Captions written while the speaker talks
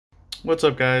What's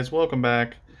up, guys? Welcome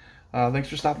back. Thanks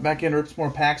for stopping back in to rip some more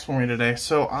packs for me today.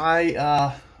 So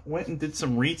I went and did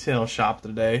some retail shop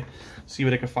today, see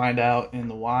what I could find out in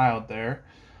the wild there.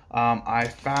 I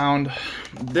found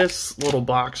this little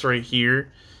box right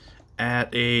here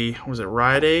at a, was it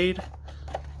Rite Aid?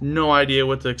 No idea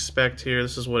what to expect here.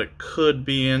 This is what it could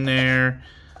be in there.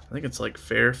 I think it's like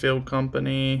Fairfield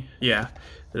Company. Yeah,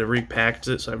 that it repackaged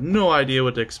it, so I have no idea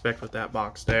what to expect with that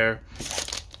box there.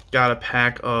 Got a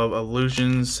pack of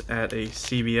Illusions at a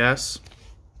CVS.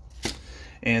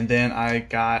 And then I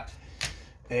got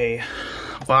a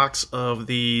box of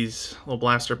these, little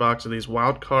blaster box of these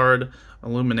Wild Card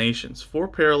Illuminations. 4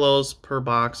 parallels per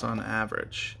box on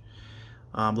average.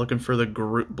 Looking for the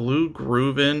blue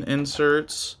Groovin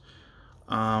inserts.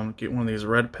 Get one of these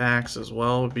red packs as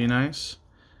well would be nice.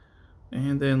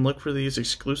 And then look for these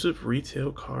exclusive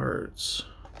retail cards.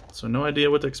 So no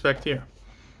idea what to expect here.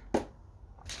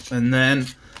 And then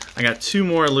I got 2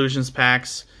 more Illusions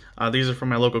packs. These are from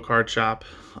my local card shop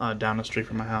down the street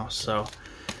from my house. So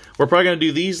we're probably going to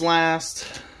do these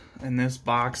last and this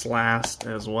box last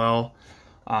as well.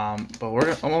 But I'm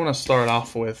going to start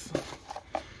off with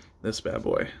this bad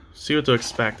boy. See what to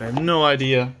expect. I have no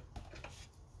idea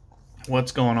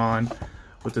what's going on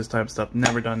with this type of stuff.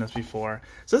 Never done this before.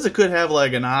 It says it could have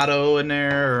like an auto in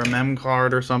there or a mem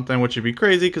card or something, which would be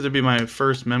crazy because it'd be my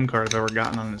first mem card I've ever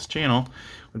gotten on this channel.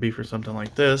 Would be for something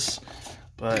like this.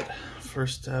 But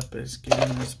first step is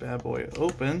getting this bad boy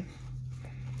open,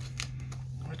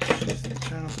 which is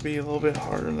turned out to be a little bit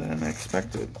harder than I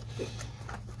expected.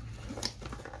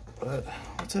 But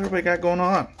what's everybody got going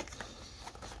on?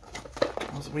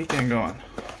 How's the weekend going?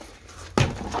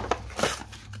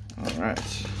 All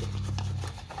right.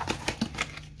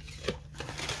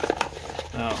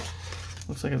 Now,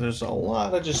 looks like there's a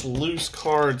lot of just loose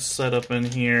cards set up in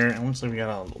here. It looks like we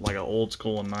got like an old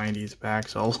school 90s pack,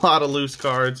 so a lot of loose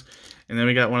cards. And then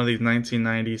we got one of these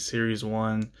 1990 Series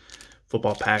 1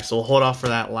 football packs. So we'll hold off for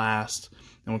that last,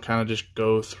 and we'll kind of just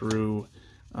go through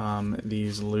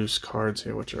these loose cards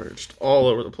here, which are just all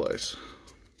over the place.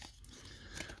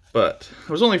 But it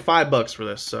was only $5 for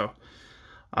this, so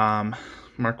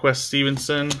Marquez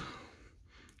Stevenson,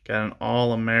 got an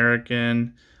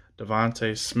All-American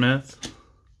Devontae Smith,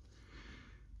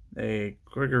 a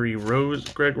Greg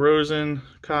Rosen,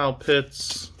 Kyle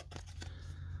Pitts,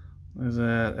 what is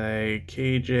that, a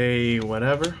KJ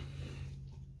whatever,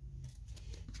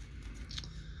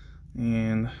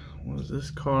 and what is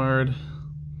this card?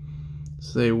 This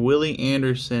is a Willie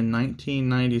Anderson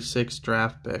 1996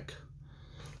 draft pick.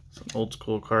 It's an old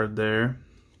school card there.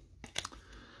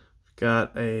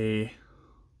 Got a,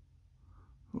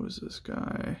 who is this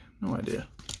guy? No idea.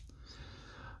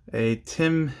 A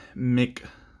Tim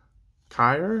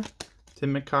McKyer?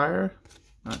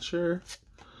 Not sure.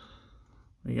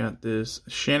 We got this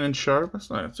Shannon Sharpe.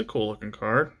 That's a cool looking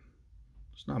card.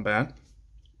 It's not bad.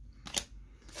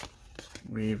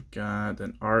 We've got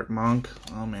an Art Monk.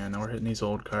 Oh man, now we're hitting these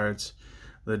old cards.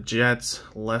 The Jets,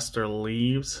 Lester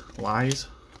Lies.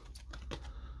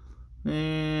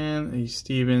 And a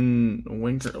Steven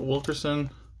Wilkerson.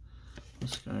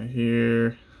 This guy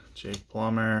here. Jake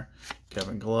Plummer,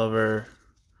 Kevin Glover,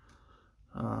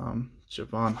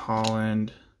 Javon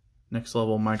Holland, Next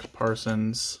Level Michael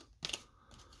Parsons,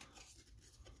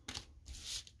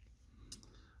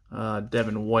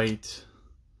 Devin White,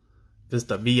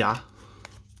 Vista Villa.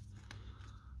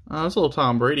 This little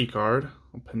Tom Brady card,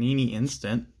 a Panini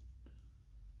Instant.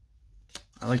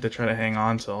 I like to try to hang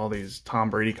on to all these Tom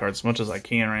Brady cards as much as I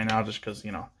can right now, just because,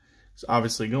 you know, it's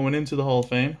obviously going into the Hall of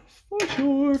Fame for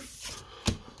sure.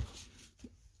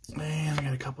 And we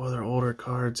got a couple other older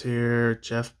cards here.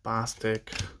 Jeff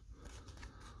Bostic.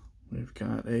 We've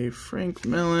got a Frank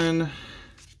Millen.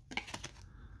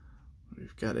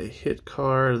 We've got a hit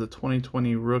card, the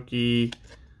 2020 rookie,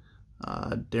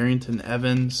 Darrington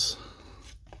Evans.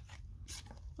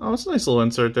 Oh, it's a nice little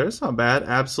insert there. It's not bad.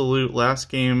 Absolute Last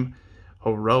Game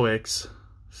Heroics,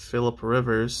 Phillip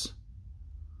Rivers.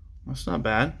 That's not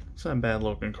bad. It's not a bad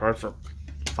looking card for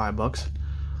 $5.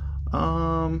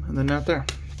 And then out there.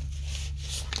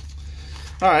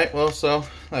 Alright, well, so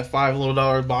that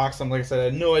 $5 box, like I said, I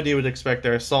had no idea what to expect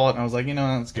there. I saw it and I was like, you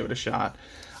know, let's give it a shot.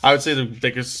 I would say the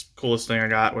biggest, coolest thing I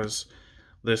got was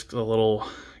this little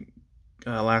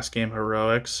Last Game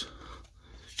Heroics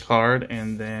card.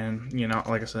 And then, you know,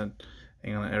 like I said,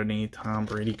 hang on any Tom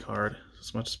Brady card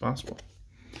as much as possible.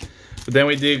 But then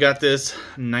we got this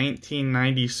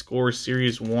 1990 Score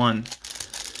Series 1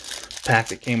 pack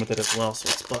that came with it as well. So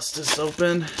let's bust this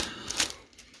open.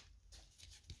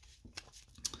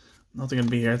 Nothing gonna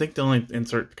be here. I think the only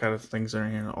insert kind of things that are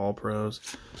in here are All Pros.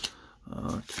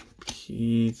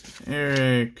 Keith,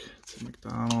 Eric, Tim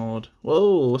McDonald.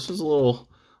 Whoa, this is a little,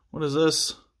 what is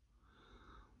this?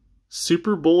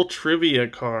 Super Bowl trivia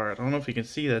card. I don't know if you can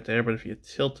see that there, but if you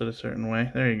tilt it a certain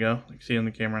way, there you go. You can see it on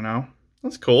the camera now.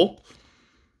 That's cool.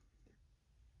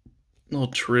 Little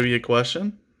trivia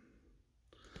question.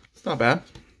 It's not bad.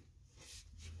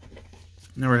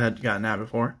 Never had gotten that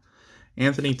before.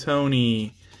 Anthony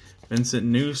Tony, Vincent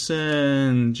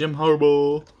Newson, Jim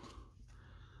Harbaugh,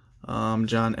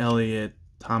 John Elliott,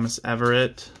 Thomas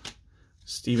Everett,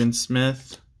 Stephen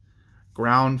Smith,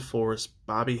 Ground Force,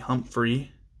 Bobby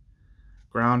Humphrey,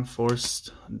 Ground Force,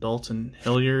 Dalton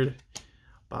Hilliard,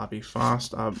 Barry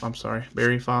Foster,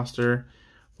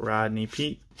 Rodney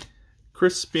Peete,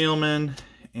 Chris Spielman,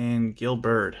 and Gil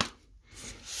Bird.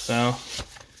 So,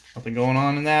 nothing going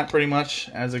on in that, pretty much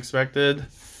as expected.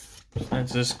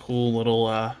 That's this cool little,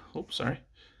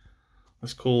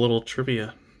 this cool little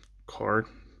trivia card.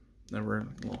 Never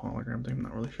a little hologram thing, I'm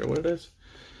not really sure what it is.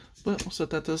 But we'll set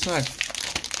that to the side.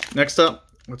 Next up,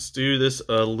 let's do this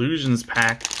Illusions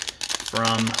pack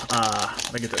from, where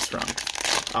did I get this from?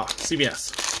 Oh,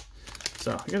 CVS.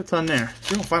 So, I got a ton there.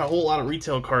 You don't find a whole lot of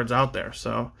retail cards out there,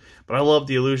 so, but I love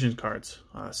the Illusions cards.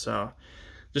 So,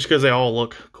 just because they all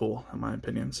look cool, in my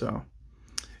opinion. So,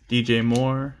 DJ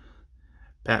Moore,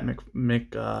 Pat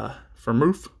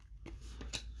Freiermuth.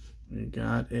 We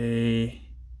got a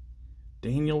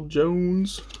Daniel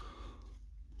Jones.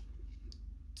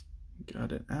 We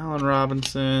got an Allen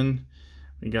Robinson.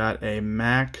 We got a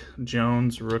Mac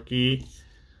Jones rookie.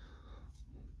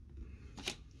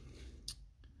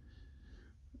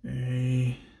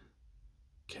 A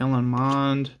Kellen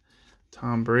Mond.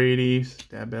 Tom Brady.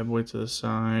 Dab bad boy to the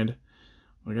side.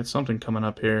 We got something coming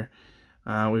up here.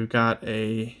 We've got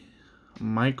a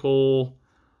Michael.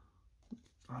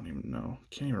 I don't even know.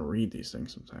 Can't even read these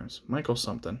things sometimes. Michael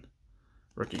something.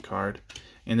 Rookie card.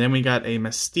 And then we got a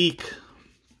Mystique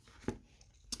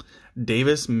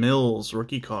Davis Mills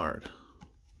rookie card.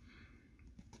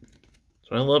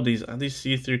 So I love these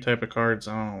see-through type of cards.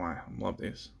 I don't know why. I love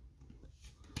these.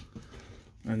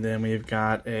 And then we've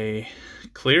got a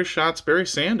Clear Shots Barry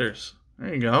Sanders.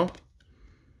 There you go.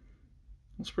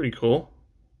 That's pretty cool.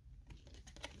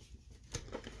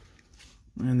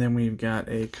 And then we've got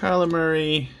a Kyler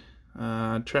Murray,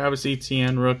 Travis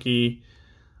Etienne rookie,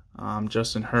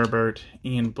 Justin Herbert,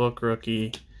 Ian Book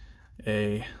rookie,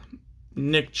 a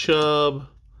Nick Chubb,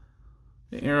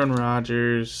 Aaron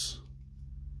Rodgers,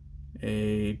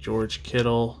 a George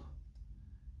Kittle,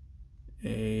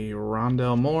 a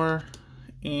Rondell Moore,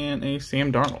 and a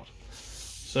Sam Darnold.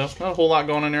 So not a whole lot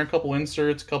going on there. A couple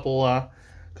inserts, couple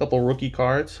rookie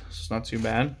cards. So it's not too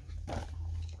bad.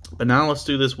 But now let's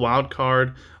do this wild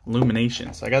card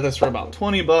illumination. So I got this for about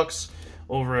 20 bucks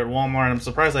over at Walmart. I'm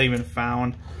surprised I even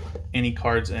found any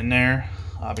cards in there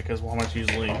because Walmart's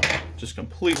usually just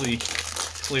completely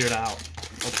cleared out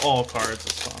of all cards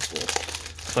as possible.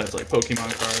 Besides like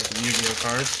Pokemon cards and Yu-Gi-Oh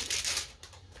cards.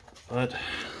 But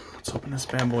let's open this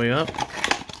bad boy up.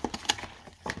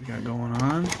 What we got going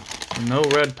on? No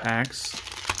red packs.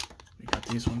 We got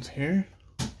these ones here.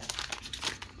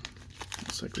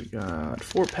 Looks like we got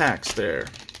 4 packs there.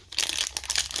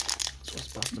 So let's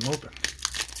pop them open.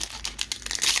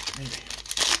 Maybe.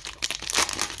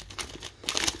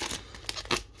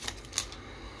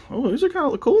 Oh, these are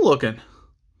kind of cool looking.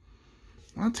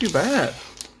 Not too bad.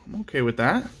 I'm okay with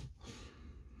that.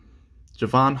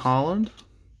 Javon Holland,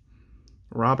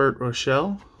 Robert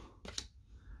Rochelle,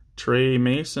 Trey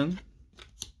Mason,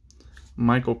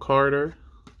 Michael Carter,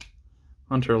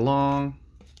 Hunter Long,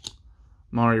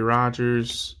 Mari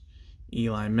Rogers,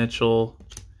 Eli Mitchell,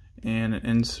 and an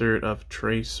insert of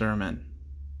Trey Sermon.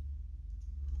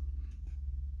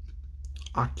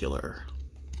 Ocular.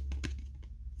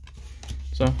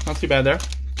 So, not too bad there.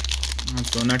 Let's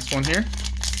go next one here.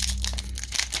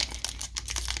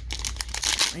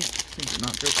 Man, things are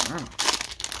not joking around.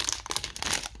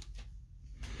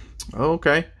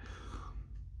 Okay.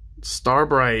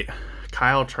 Starbright,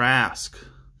 Kyle Trask.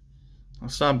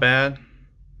 That's not bad.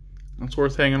 That's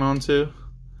worth hanging on to.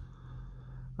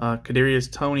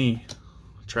 Kadarius Toney,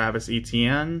 Travis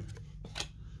Etienne,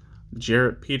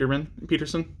 Jarrett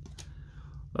Peterson,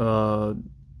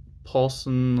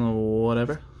 Paulson,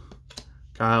 whatever.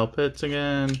 Kyle Pitts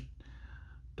again,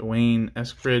 Dwayne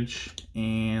Eskridge,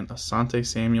 and Asante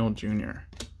Samuel Jr.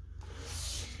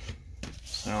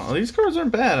 So these cards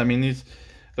aren't bad. I mean,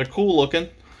 they're cool looking,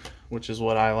 which is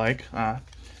what I like.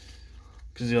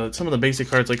 Because you know, some of the basic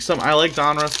cards, like I like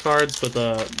Donruss cards, but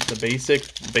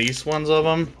the base ones of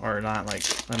them are not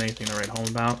anything to write home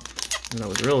about. And that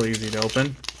was real easy to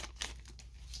open.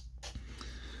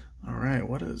 All right,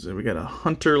 what is it? We got a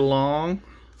Hunter Long,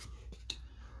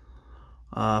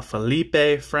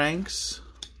 Felipe Franks,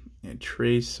 and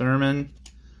Trey Sermon,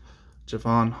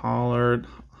 Javon Hollard,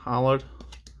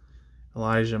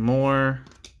 Elijah Moore,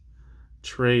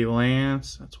 Trey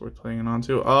Lance. That's worth playing on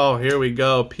to. Oh, here we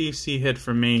go. PC hit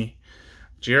for me.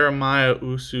 Jeremiah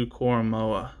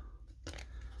Usu-Koromoa.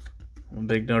 I'm a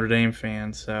big Notre Dame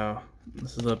fan, so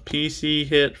this is a PC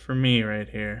hit for me right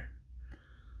here.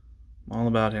 I'm all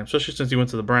about him, especially since he went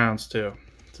to the Browns, too.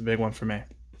 It's a big one for me.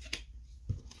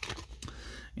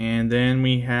 And then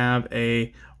we have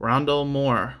a Rondell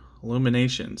Moore,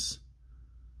 Illuminations,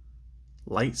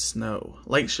 Light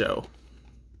Show.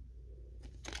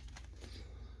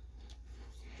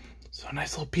 So a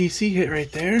nice little PC hit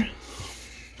right there.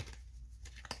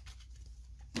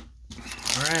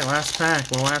 All right, last pack.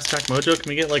 Well, last pack mojo. Can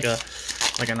we get like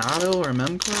an auto or a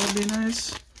mem card? Would be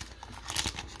nice.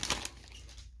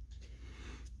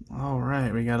 All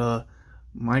right, we got a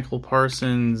Michael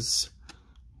Parsons.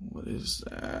 What is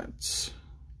that?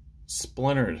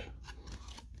 Splintered.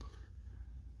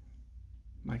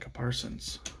 Micah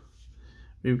Parsons.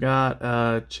 We've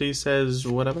got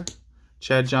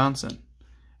Chad Johnson,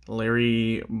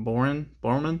 Larry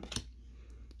Borman,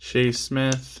 Shea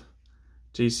Smith,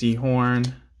 J.C.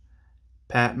 Horn,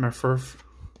 Pat Murphy,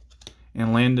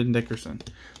 and Landon Dickerson.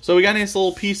 So we got a nice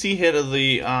little PC hit of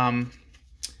the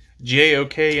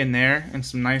JOK in there, and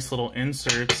some nice little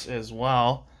inserts as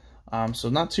well. So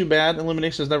not too bad.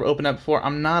 Illuminations never opened up before.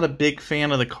 I'm not a big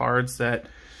fan of the cards that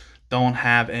don't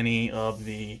have any of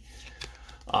the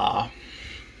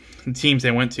teams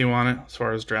they went to on it as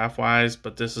far as draft wise,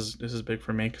 but this is big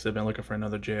for me because I've been looking for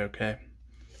another JOK.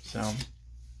 So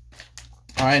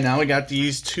all right, now we got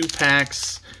these 2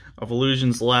 packs of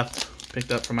Illusions left,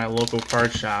 picked up from my local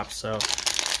card shop. So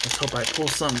let's hope I pull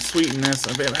something sweet in this.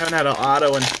 I haven't had an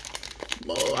auto in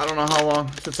I don't know how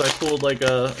long since I pulled I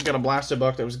got a blaster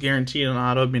buck that was guaranteed an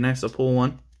auto. It'd be nice to pull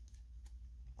one.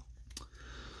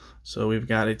 So we've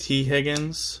got a T.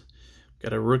 Higgins,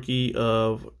 got a rookie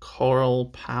of Carl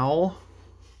Powell.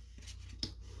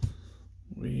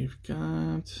 We've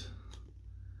got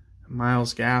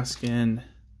Myles Gaskin,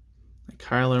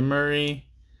 Kyler Murray,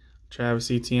 Travis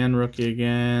Etienne rookie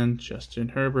again, Justin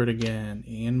Herbert again,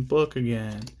 Ian Book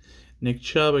again, Nick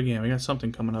Chubb again. We got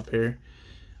something coming up here.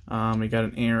 We got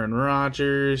an Aaron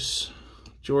Rodgers,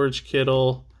 George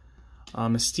Kittle,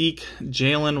 Mystique,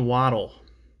 Jalen Waddle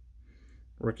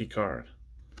rookie card.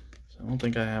 So I don't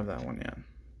think I have that one yet.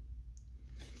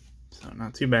 So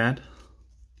not too bad.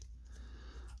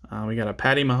 We got a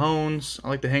Patty Mahomes. I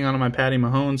like to hang on to my Patty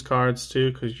Mahomes cards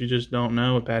too, because you just don't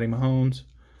know with Patty Mahomes.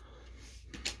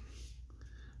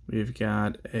 We've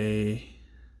got a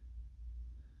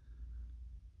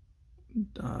is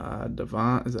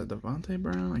that Devontae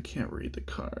Brown? I can't read the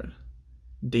card.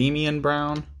 Damian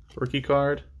Brown rookie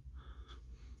card.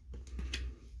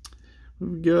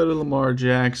 We've got a Lamar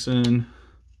Jackson.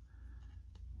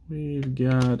 We've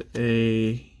got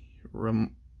a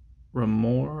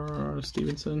Ramor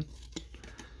Stevenson.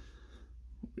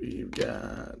 We've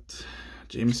got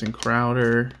Jameson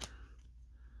Crowder.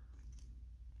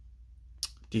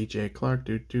 DJ Clark.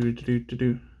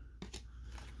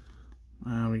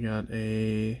 We got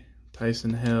a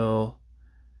Tyson Hill,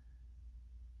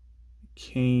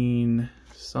 Kane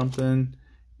something,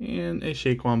 and a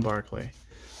Saquon Barkley.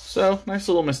 So, nice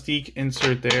little Mystique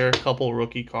insert there. A couple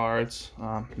rookie cards.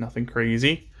 Nothing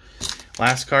crazy.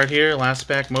 Last card here. Last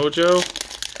pack mojo.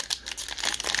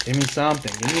 Give me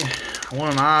something. I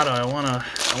want an auto. I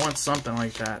want something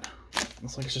like that.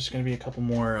 Looks like it's just going to be a couple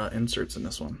more inserts in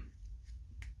this one.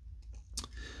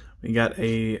 We got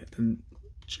a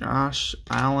Josh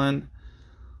Allen,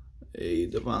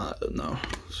 DeAndre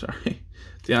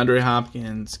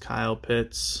Hopkins, Kyle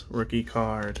Pitts, rookie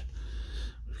card.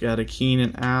 We've got a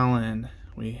Keenan Allen.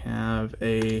 We have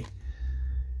a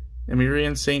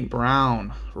Amarian St.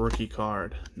 Brown, rookie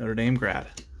card, Notre Dame grad.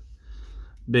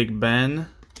 Big Ben.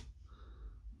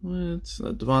 What's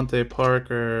that? Devontae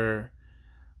Parker.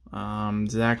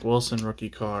 Zach Wilson, rookie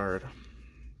card.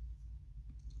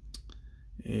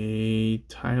 A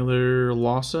Tyler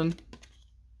Lawson.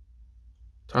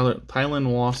 Tylen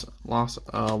Wallace. Is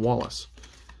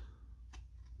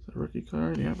that a rookie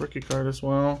card? Yeah, rookie card as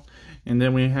well. And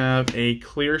then we have a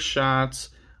clear shots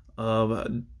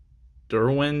of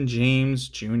Derwin James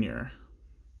Jr.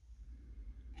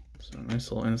 So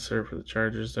nice little insert for the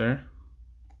Chargers there.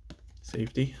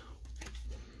 Safety.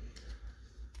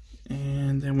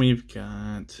 And then we've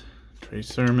got Trey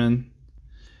Sermon,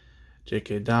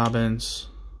 J.K. Dobbins,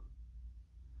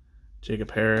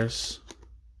 Jacob Harris,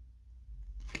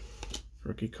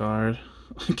 rookie card.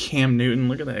 Cam Newton,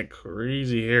 look at that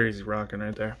crazy hair he's rocking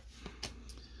right there.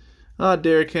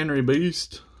 Derrick Henry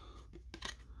Beast.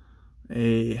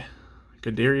 A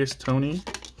Kadarius Toney.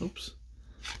 Oops.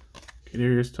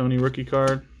 Kadarius Toney rookie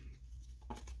card.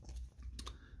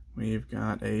 We've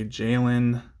got a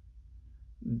Jalen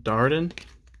Darden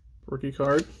rookie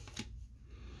card.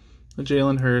 A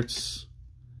Jalen Hurts.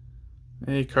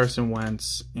 A Carson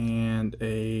Wentz. And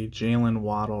a Jalen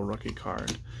Waddle rookie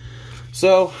card.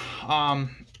 So,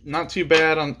 not too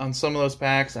bad on some of those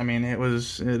packs. I mean, it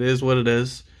is what it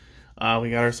is.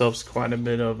 We got ourselves quite a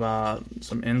bit of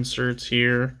some inserts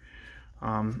here.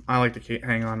 I like to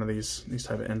hang on to these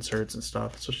type of inserts and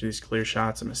stuff, especially these clear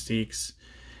shots and mystiques.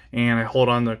 And I hold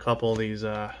on to a couple of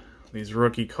these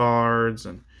rookie cards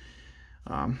and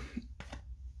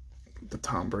the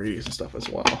Tom Brady's and stuff as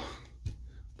well.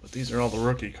 But these are all the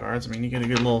rookie cards. I mean, you get a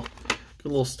good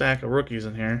little stack of rookies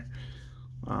in here.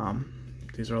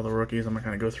 These are all the rookies. I'm gonna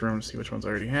kind of go through them and see which ones I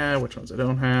already have, which ones I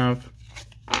don't have.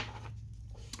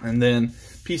 And then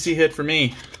PC hit for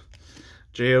me,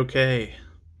 JOK,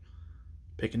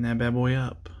 picking that bad boy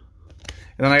up.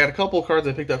 And then I got a couple of cards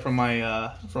I picked up from my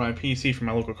PC from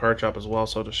my local card shop as well.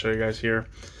 So I'll just show you guys here.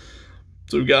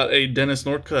 So we've got a Dennis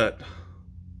Northcutt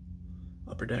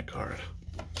Upper Deck card,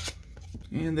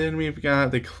 and then we've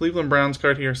got the Cleveland Browns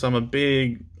card here. So I'm a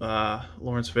big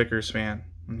Lawrence Vickers fan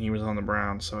when he was on the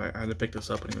Browns, so I had to pick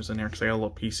this up when he was in here because I got a little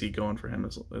PC going for him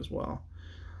as well.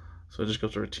 So it just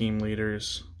goes through team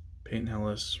leaders. Peyton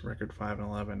Hillis, record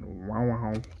 5-11.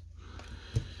 Wow.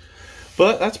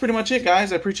 But that's pretty much it,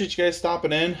 guys. I appreciate you guys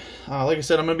stopping in. Like I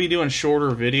said, I'm going to be doing shorter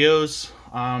videos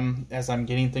as I'm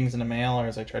getting things in the mail or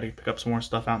as I try to pick up some more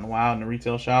stuff out in the wild and the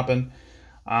retail shopping.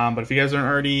 But if you guys aren't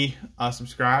already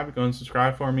subscribed, go and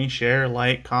subscribe for me. Share,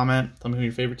 like, comment. Tell me who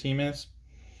your favorite team is.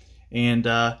 And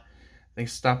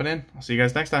thanks for stopping in. I'll see you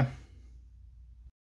guys next time.